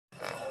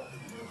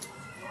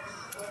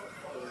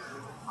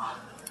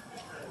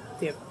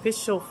The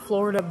official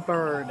Florida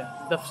bird,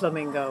 the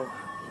flamingo.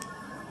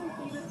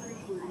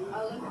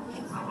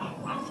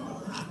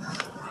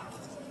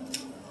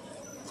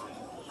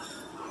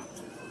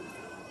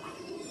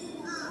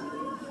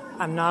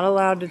 I'm not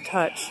allowed to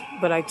touch,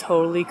 but I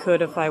totally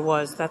could if I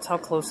was. That's how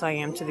close I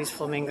am to these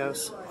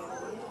flamingos.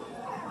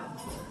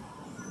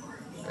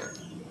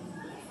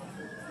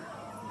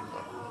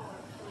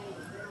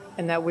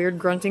 And that weird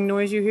grunting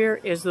noise you hear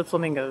is the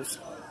flamingos.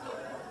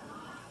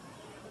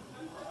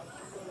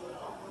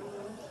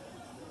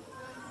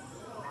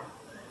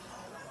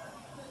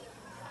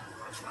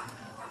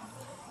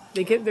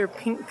 They get their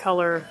pink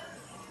color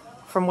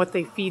from what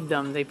they feed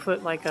them. They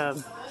put like a,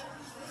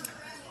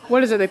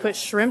 what is it? They put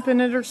shrimp in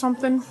it or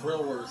something?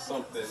 Krill or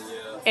something,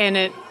 yeah.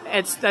 And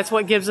that's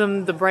what gives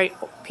them the bright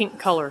pink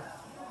color.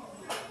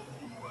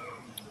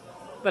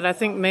 But I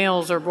think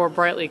males are more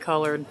brightly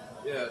colored.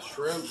 Yeah,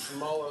 shrimp,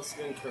 mollusks,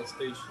 and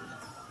crustaceans.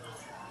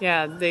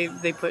 Yeah,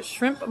 they put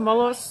shrimp,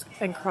 mollusks,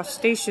 and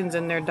crustaceans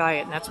in their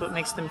diet, and that's what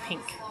makes them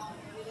pink.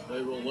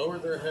 They will lower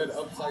their head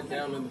upside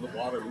down into the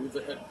water, move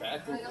their head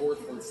back and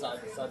forth from side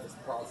to side. This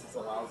process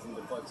allows them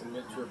to collect a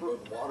mixture of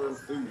both water and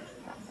food.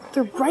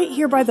 They're right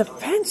here by the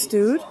fence,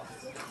 dude.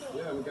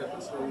 Yeah, we got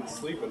this one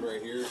sleeping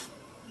right here.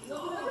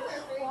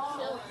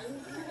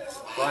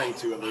 Trying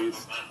to, at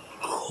least.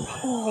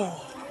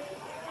 Oh.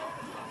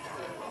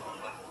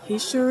 He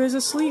sure is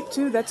asleep,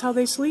 too. That's how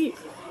they sleep.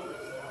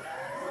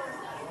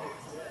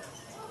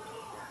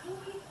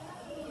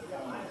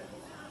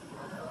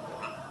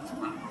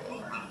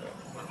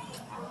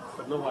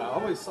 But no, I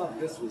always thought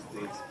this was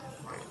Daisy.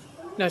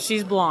 No,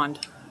 she's blonde.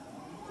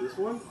 This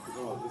one?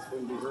 Oh, this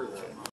wouldn't be her then.